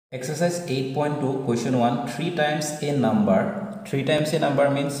Exercise 8.2 question 1 3 times a number 3 times a number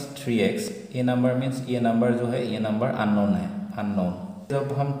means 3x a number means ये number जो है ये number unknown है unknown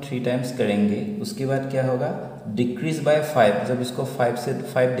जब हम 3 टाइम्स करेंगे उसके बाद क्या होगा डिक्रीज बाय 5 जब इसको 5 से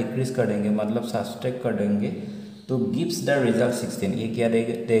 5 डिक्रीज कर देंगे मतलब सब्ट्रैक्ट कर देंगे तो गिव्स द रिजल्ट 16 ये क्या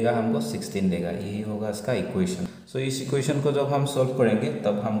देगा हमको 16 देगा यही होगा इसका इक्वेशन सो इस इक्वेशन को जब हम सोल्व करेंगे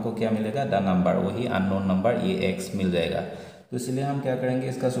तब हमको क्या मिलेगा द नंबर वही अननोन नंबर ये x मिल जाएगा तो इसलिए हम क्या करेंगे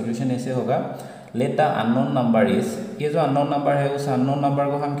इसका सॉल्यूशन ऐसे होगा let the unknown number is ये जो अननोन नंबर है उस अननोन नंबर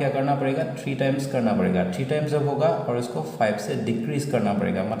को हम क्या करना पड़ेगा 3 टाइम्स करना पड़ेगा 3 टाइम्स जब होगा और इसको 5 से डिक्रीज करना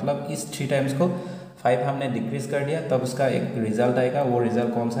पड़ेगा मतलब इस 3 टाइम्स को 5 हमने डिक्रीज कर दिया तब उसका एक रिजल्ट आएगा वो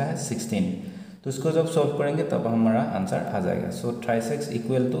रिजल्ट कौन सा है 16 तो इसको जब सॉल्व करेंगे तब हमारा आंसर आ जाएगा सो 3x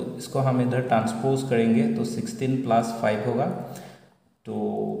इक्वल टू इसको हम इधर ट्रांसपोज करेंगे तो 16 + 5 होगा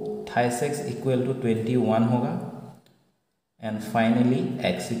तो 3x इक्वल टू 21 होगा and finally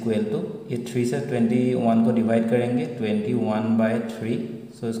x equal to ये 3 से 21 को डिवाइड करेंगे 21/3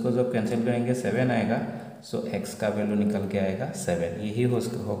 सो इसको जब कैंसिल करेंगे 7 आएगा सो x का वैल्यू निकल के आएगा 7 यही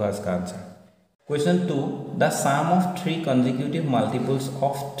होगा इसका answer question 2 the some of 3 consecutive multiples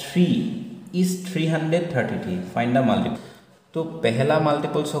of 3 is 333 find the multiple तो पहला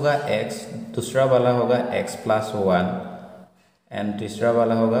मल्टीपल्स होगा x दूसरा वाला होगा x + 1 एंड तीसरा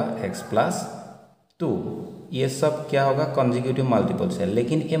वाला होगा x + 2 ये सब क्या होगा कंसेक्यूटिव मल्टीपल्स है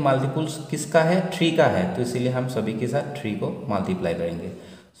लेकिन ये मल्टीपल्स किसका है 3 का है तो इसीलिए हम सभी के साथ 3 को मल्टीप्लाई करेंगे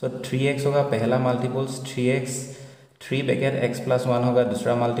सो 3x होगा पहला मल्टीपल्स 3 ब्रैकेट x + 1 होगा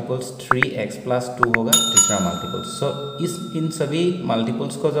दूसरा मल्टीपल्स 3x + 2 होगा तीसरा मल्टीपल्स सो इन सभी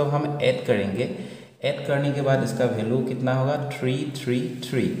मल्टीपल्स को जब हम ऐड करेंगे ऐड करने के बाद इसका वैल्यू कितना होगा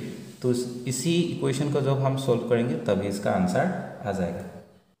 333 तो इसी इक्वेशन को जब हम सोल्व करेंगे तभी इसका आंसर आ जाएगा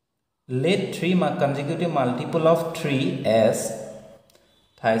Let 3 consecutive multiple of 3 as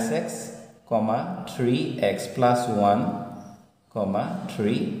 3x, 3x + 1,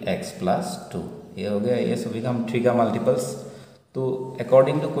 3x + 2 ये हो गया ये सभी का हम 3 का मल्टीपल्स तो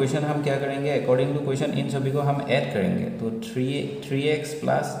अकॉर्डिंग टू क्वेश्चन हम क्या करेंगे अकॉर्डिंग टू क्वेश्चन इन सभी को हम ऐड करेंगे तो 3x +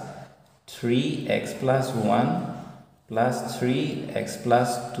 3x + 1 + 3x +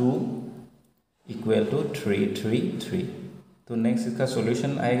 2 = 333 तो नेक्स्ट इसका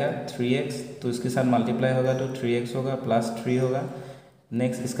सॉल्यूशन आएगा 3x तो इसके साथ मल्टीप्लाई होगा तो 3x होगा +3 होगा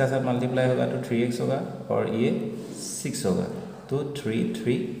नेक्स्ट इसका साथ मल्टीप्लाई होगा तो 3x होगा और ये 6 होगा तो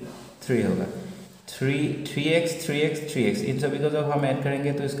 333 होगा 3x इन सभी को जब हम ऐड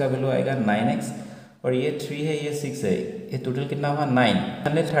करेंगे तो इसका वैल्यू आएगा 9x और ये 3 है ये 6 है ये टोटल कितना हुआ 9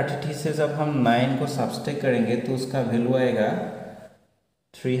 133 से जब हम 9 को सब्ट्रैक्ट करेंगे तो उसका वैल्यू आएगा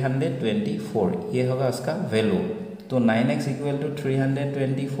 324 ये होगा उसका वैल्यू तो 9x =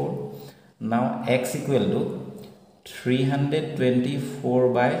 324 नाउ x =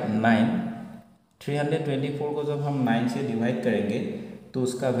 324/9 324 को जब हम 9 से डिवाइड करेंगे तो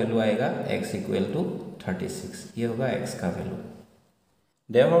उसका वैल्यू आएगा x = 36 ये होगा x का value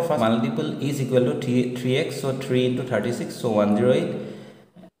therefore first multiple is equal to 3x so 3 × 36 so 108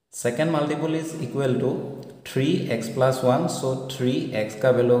 second multiple is equal to 3x + 1 so 3x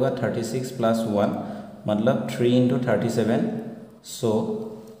का वैल्यू होगा 36 + 1 मतलब 3 × 37 सो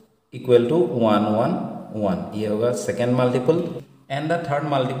इक्वल टू 111 ये होगा second multiple and the third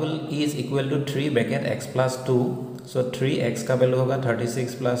multiple is equal to 3 bracket x + 2 so 3x का value होगा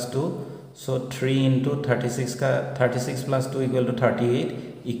 36 + 2 सो 3 × 36 का 36 + 2 = 38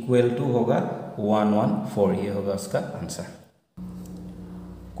 equal to होगा 114 ये होगा उसका answer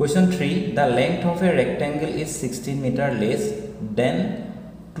question 3 the length of a rectangle is 16 metre less than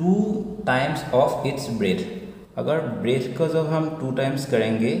 2 times of its breath अगर breath को जब हम 2 टाइम्स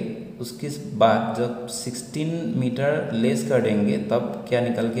करेंगे उसके बाद जब 16 मीटर लेस कर देंगे तब क्या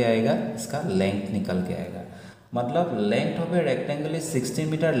निकल के आएगा इसका लेंथ निकल के आएगा मतलब length of a rectangle is 16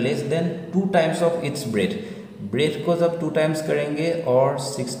 metre less than 2 times of its breath को जब 2 टाइम्स करेंगे और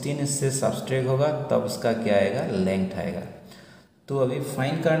 16 इससे सब्ट्रैक्ट होगा तब उसका क्या आएगा लेंथ आएगा तो अभी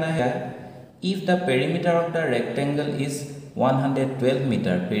फाइंड करना है if the perimeter of the rectangle is 112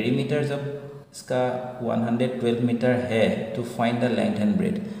 metre perimeter जब इसका 112 मीटर है तो find the length and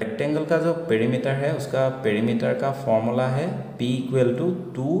breadth rectangle का जो पेरीमीटर है उसका पेरीमीटर का फॉर्मूला है P =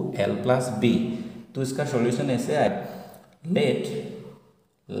 2L + B तो इसका सॉल्यूशन ऐसे आए late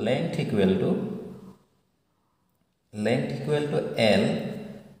length equal to L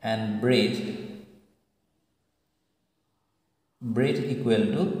and breadth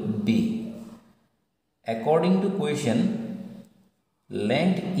equal to B according to question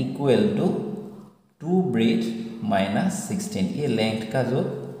length equal to 2 breath -16 ये लेंथ का जो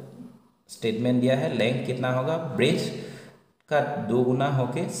स्टेटमेंट दिया है लेंथ कितना होगा ब्रेथ का 2 गुना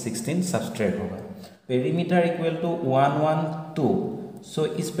होके 16 सब्सट्रैक्ट होगा। Perimeter equal to 112। सो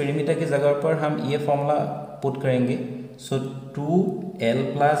इस पेरीमीटर की जगह पर हम ये फॉर्मूला पुट करेंगे। सो 2l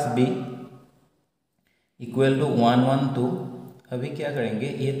plus B equal to 112। अभी क्या करेंगे,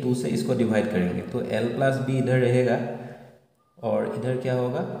 ये 2 से इसको डिवाइड करेंगे तो l प्लस बी इधर रहेगा और इधर क्या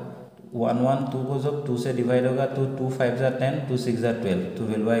होगा 112 को जब 2 से डिवाइड होगा तो 2 5 जा 10, 2 6 जा 12, तो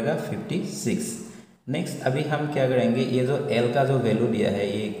वैल्यू आएगा 56। नेक्स्ट अभी हम क्या करेंगे, ये जो l का जो वैल्यू दिया है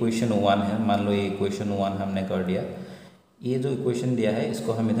ये इक्वेशन 1 है, मान लो ये इक्वेशन 1 हमने कर दिया। ये जो इक्वेशन दिया है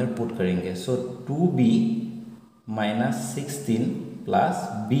इसको हम इधर पुट करेंगे। सो 2b minus 16 plus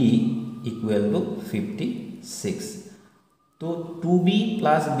b equal to 56। तो 2b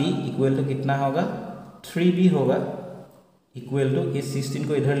plus b equal to कितना होगा 3b होगा, इक्वल टू ये 16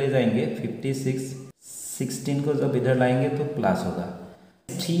 को इधर ले जाएंगे 56, 16 को जब इधर लाएंगे तो प्लस होगा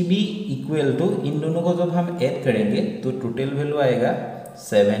 3b इक्वल टू, इन दोनों को जब हम ऐड करेंगे तो टोटल वैल्यू आएगा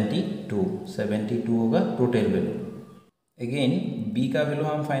 72 होगा टोटल वैल्यू। अगेन b का वैल्यू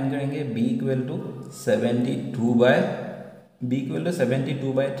हम फाइंड करेंगे, b इक्वल टू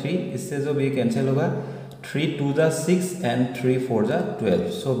 72/3, इससे जो b कैंसिल होगा 3 2 जा 6 एंड 3 4 जा 12।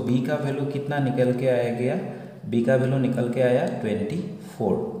 सो b का वैल्यू कितना निकल के आया गया, b का वैल्यू निकल के आया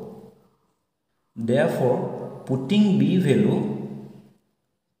 24। Therefore putting b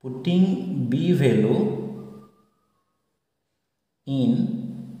value in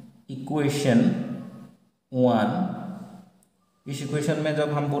equation 1, इस इक्वेशन में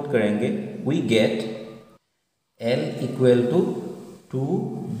जब हम पुट करेंगे we get l equal to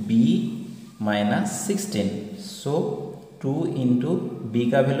 2b minus 16। So 2 into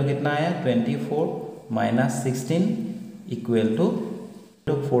b का वैल्यू कितना आया 24 minus 16 equal to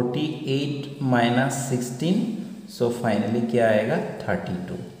 48 minus 16। So finally क्या आएगा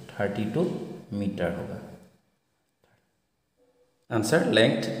 32 मीटर होगा answer.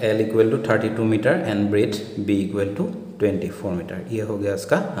 Length l equal to 32 metre and breadth b equal to 24 metre, ये हो गया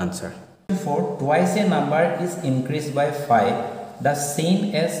इसका answer. 4 twice a number is increased by 5 the same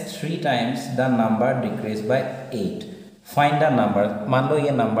as 3 times the number decreased by 8, find the number. मान लो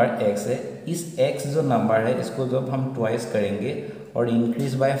ये number x है, इस x जो number है इसको जब हम ट्वाइस करेंगे और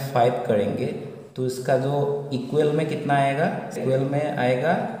इंक्रीज बाय 5 करेंगे तो इसका जो इक्वल में कितना आएगा, इक्वल में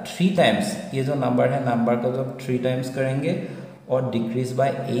आएगा 3 टाइम्स। ये जो नंबर है नंबर को जब 3 टाइम्स करेंगे और डिक्रीज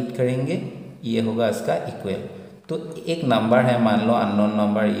बाय 8 करेंगे ये होगा इसका इक्वल। तो एक नंबर है मान लो अननोन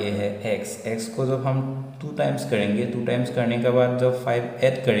नंबर ये है x को जब हम 2 टाइम्स करेंगे, 2 टाइम्स करने के बाद जब 5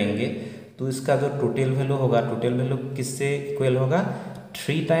 ऐड करेंगे तो इसका जो टोटल वैल्यू होगा, टोटल वैल्यू किससे इक्वल होगा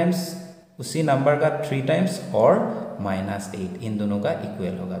 3 टाइम्स उसी नंबर का 3 टाइम्स और -8 इन दोनों का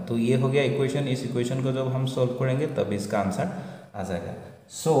इक्वल होगा। तो ये हो गया इक्वेशन। इस इक्वेशन को जब हम सॉल्व करेंगे तब इसका आंसर आ जाएगा।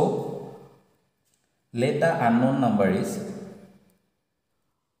 So let the unknown number is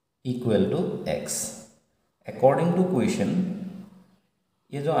equal to x according to question.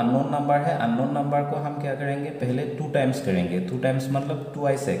 ये जो अननोन नंबर है, अननोन नंबर को हम क्या करेंगे, पहले 2 टाइम्स करेंगे। 2 टाइम्स मतलब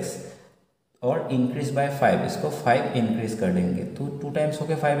 2x और इंक्रीज बाय 5, इसको 5 इंक्रीज कर देंगे तो 2 टाइम्स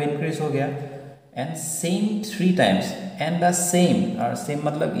होके 5 इंक्रीज हो गया। And same 3 times and the same, और सेम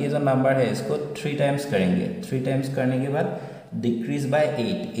मतलब ये जो नंबर है इसको 3 टाइम्स करेंगे। 3 टाइम्स करने के बाद डिक्रीज बाय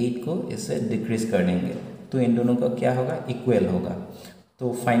 8 को इससे डिक्रीज कर देंगे तो इन दोनों का क्या होगा, इक्वल होगा।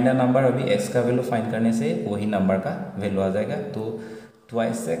 तो फाइंड द नंबर, अभी x का वैल्यू फाइंड करने से वही नंबर का वैल्यू आ जाएगा। तो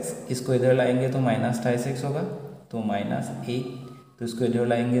ट्वाइस x, इसको इधर लाएंगे तो -2x होगा, तो -8, तो इसको इधर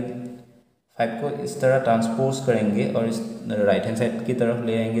लाएंगे 5 को इस तरह ट्रांसपोज करेंगे और इस राइट हैंड साइड की तरफ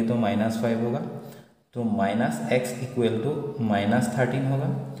ले आएंगे तो -5 होगा। तो -x इक्वल टू -13 होगा।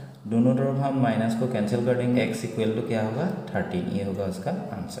 दोनों तरफ हम माइनस को कैंसिल कर देंगे, x इक्वल टू क्या होगा 13, ये होगा उसका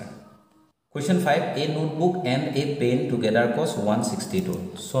answer. Question 5, A notebook and A pen together cost 162।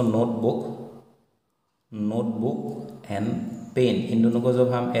 So notebook and pain in दोनों को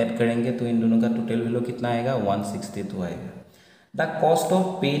जब हम ऐड करेंगे तो इन दोनों का टोटल वैल्यू कितना आएगा 162 आएगा। The cost of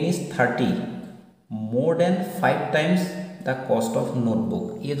pen is 30, more than 5 times the cost of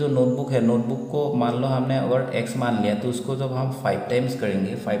notebook. ये जो नोटबुक है, नोटबुक को मान लो हमने अगर x मान लिया तो उसको जब हम 5 टाइम्स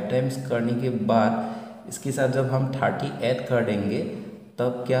करेंगे, 5 टाइम्स करने के बाद इसके साथ जब हम 30 ऐड कर देंगे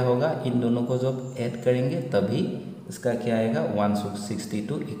तब क्या होगा, इन दोनों को जब ऐड करेंगे तभी इसका क्या आएगा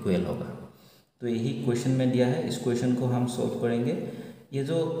 162 इक्वल होगा। तो यही क्वेश्चन में दिया है, इस क्वेश्चन को हम सॉल्व करेंगे। ये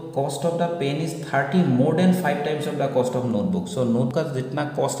जो cost of the pen is 30 more than 5 times of the cost of notebook. So note का जितना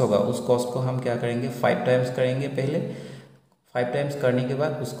कॉस्ट होगा उस कॉस्ट को हम क्या करेंगे 5 टाइम्स करेंगे। पहले 5 टाइम्स करने के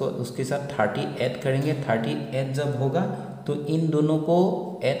बाद उसको उसके साथ 30 ऐड करेंगे। 30 ऐड जब होगा तो इन दोनों को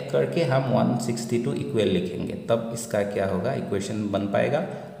ऐड करके हम 162 इक्वल लिखेंगे, तब इसका क्या होगा इक्वेशन बन पाएगा।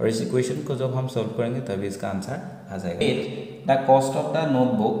 और इस इक्वेशन को जब हम सॉल्व करेंगे तभी इसका आंसर आ जाएगा। The cost of the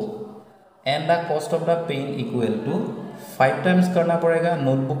notebook and the cost of the pen equal to 5 times करना पड़ेगा।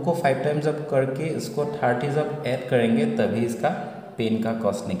 नोटबुक को 5 टाइम्स जब करके इसको 30 जब ऐड करेंगे तभी इसका पेन का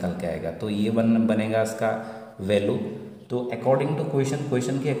कॉस्ट निकल के आएगा। तो ये बनेगा इसका वैल्यू। तो अकॉर्डिंग टू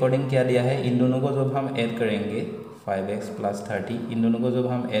क्वेश्चन के अकॉर्डिंग क्या दिया है, इन दोनों को जब हम ऐड करेंगे 5x + 30, इन दोनों को जब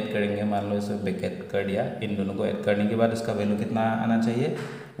हम ऐड करेंगे, मान लो इसे ब्रैकेट कर दिया, इन दोनों को ऐड करने के बाद इसका वैल्यू कितना आना चाहिए,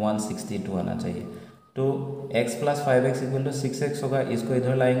 162 आना चाहिए। तो x + 5x = 6x होगा। इसको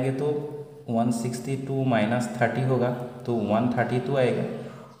इधर लाएंगे तो 162 - 30 होगा, तो 132 आएगा।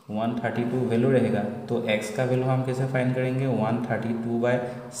 132 वैल्यू रहेगा। तो x का वैल्यू हम कैसे फाइंड करेंगे,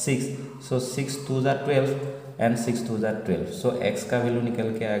 132/6। सो 6 2 = 12 एंड 6 2 = 12। सो x का वैल्यू निकल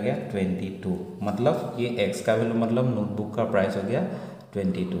के आ गया 22। मतलब ये x का वैल्यू मतलब नोटबुक का प्राइस हो गया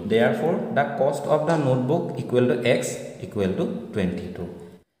 22। Therefore the cost of the notebook equal to x equal to 22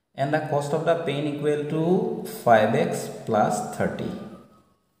 and the cost of the pen equal to 5x + 30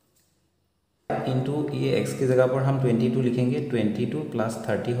 into ये x की जगह पर हम 22 लिखेंगे, 22 +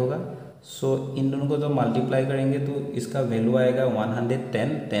 30 होगा। सो इन दोनों को जब मल्टीप्लाई करेंगे तो इसका वैल्यू आएगा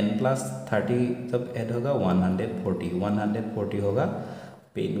 110। 10 + 30 जब ऐड होगा 140 होगा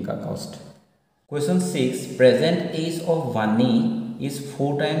पेन का cost. Question 6, present as of वानी is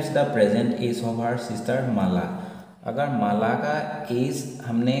 4 times the present as of her sister माला। अगर माला का एज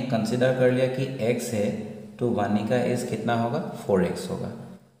हमने कंसिडर कर लिया कि x है तो वानी का एज कितना होगा, 4x होगा।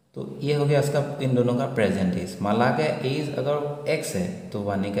 तो ये हो गया इसका इन दोनों का प्रेजेंट एज। माला का एज अगर x है तो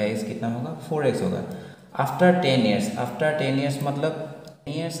वानी का एज कितना होगा, 4x होगा। आफ्टर 10 ईयर्स, आफ्टर 10 ईयर्स मतलब 10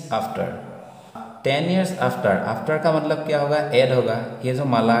 years after, 10 years after, after का मतलब क्या होगा, ऐड होगा। ये जो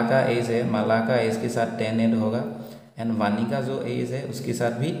माला का एज है, माला का एज के साथ 10 ऐड होगा एंड वानी का जो एज है उसके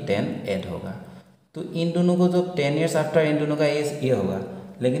साथ भी 10 ऐड होगा। तो इन दोनों को जो 10 ईयर्स आफ्टर इन दोनों का एज ये होगा।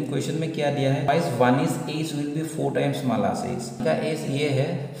 लेकिन क्वेश्चन में क्या दिया है, wise वानी's as will be 4 times माला's as. का एज ये है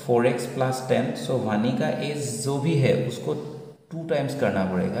 4x + 10। सो वानी का एज जो भी है उसको 2 टाइम्स करना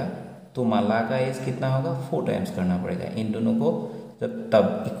पड़ेगा। तो माला का एज कितना होगा, 4 टाइम्स करना पड़ेगा। इन दोनों को जब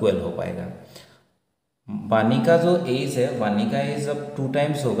तब इक्वल हो पाएगा। वानी का जो एज है, वानी का एज जब 2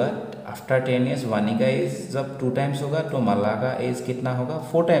 टाइम्स होगा, आफ्टर 10 ईयर्स वानी का एज जब 2 टाइम्स होगा तो माला का एज कितना होगा,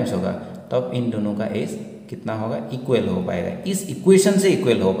 4 टाइम्स होगा। तब इन दोनों का एज कितना होगा, इक्वल हो पाएगा। इस इक्वेशन से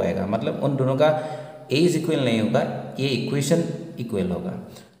इक्वल हो पाएगा, मतलब उन दोनों का एज इक्वल नहीं होगा, ये इक्वेशन इक्वल होगा।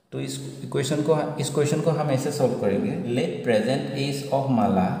 तो इस क्वेश्चन को हम ऐसे सॉल्व करेंगे, late present as of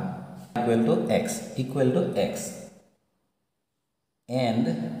Mala equal to x and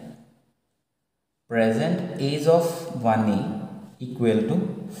present as of वानी इक्वल टू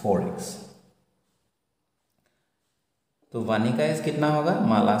 4x। तो वानी का एज कितना होगा,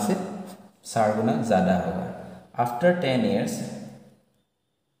 माला से 4 गुना ज़्यादा होगा। After 10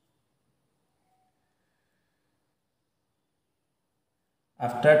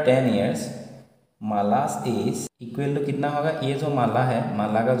 years मालास as equal to कितना होगा, ये जो माला है,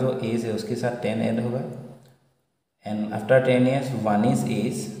 माला का जो एज है उसके साथ 10 ऐड होगा and after 10 years वानी's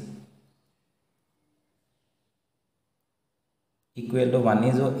as equal to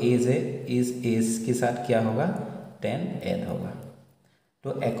वानी जो एज है, इस एज के साथ क्या होगा, 10 ऐड होगा। तो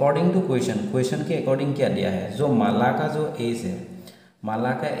अकॉर्डिंग टू क्वेश्चन के अकॉर्डिंग क्या दिया है, जो माला का जो एज है,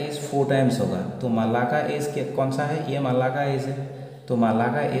 माला का एज 4 टाइम्स होगा। तो माला का एज कौन सा है, ये माला का एज है। तो माला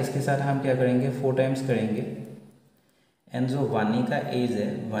का एज के साथ हम क्या करेंगे, 4 टाइम्स करेंगे। एंड जो वानी का एज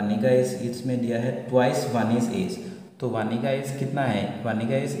है, वानी का एज इसमें दिया है ट्वाइस वानी's एज। तो वानी का एज कितना है, वानी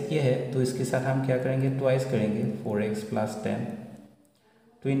का एज ये है, तो इसके साथ हम क्या करेंगे, ट्वाइस करेंगे, 4x + 10।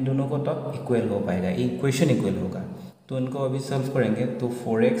 तो इन दोनों को तब इक्वल हो पाएगा, इक्वेशन इक्वल होगा। तो इनको अभी सॉल्व करेंगे। तो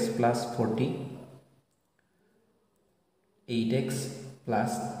 4x + 40, 8x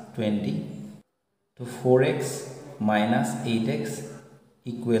 + 20। तो 4x - 8x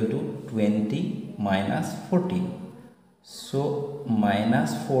equal to 20 - 40। So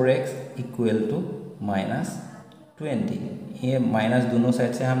 -4x equal to -20। ये माइनस दोनों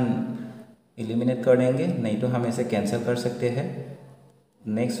साइड से हम एलिमिनेट कर देंगे, नहीं तो हम इसे कैंसिल कर सकते हैं।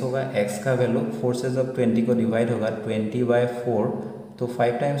 नेक्स्ट होगा x का वैल्यू, 4 से जब 20 को डिवाइड होगा, 20/4 तो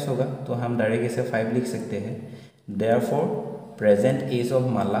 5 टाइम्स होगा। तो हम डायरेक्ट इसे 5 लिख सकते हैं। देयरफॉर प्रेजेंट एज ऑफ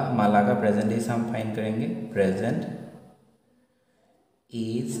माला, माला का प्रेजेंट एज हम फाइंड करेंगे। Present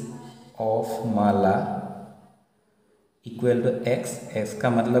as of Mala equal to x का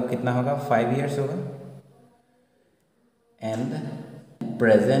मतलब कितना होगा, 5 ईयर्स होगा। एंड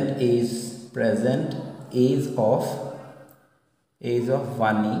प्रेजेंट एज ऑफ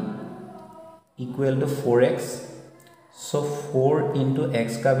वानी equal to 4x। So 4 into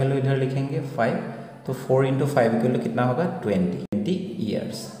x का वैल्यू इधर लिखेंगे 5। तो 4 इंटू 5 इक्वल टू कितना होगा, 20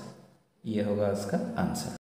 ईयर्स। ये होगा इसका आंसर।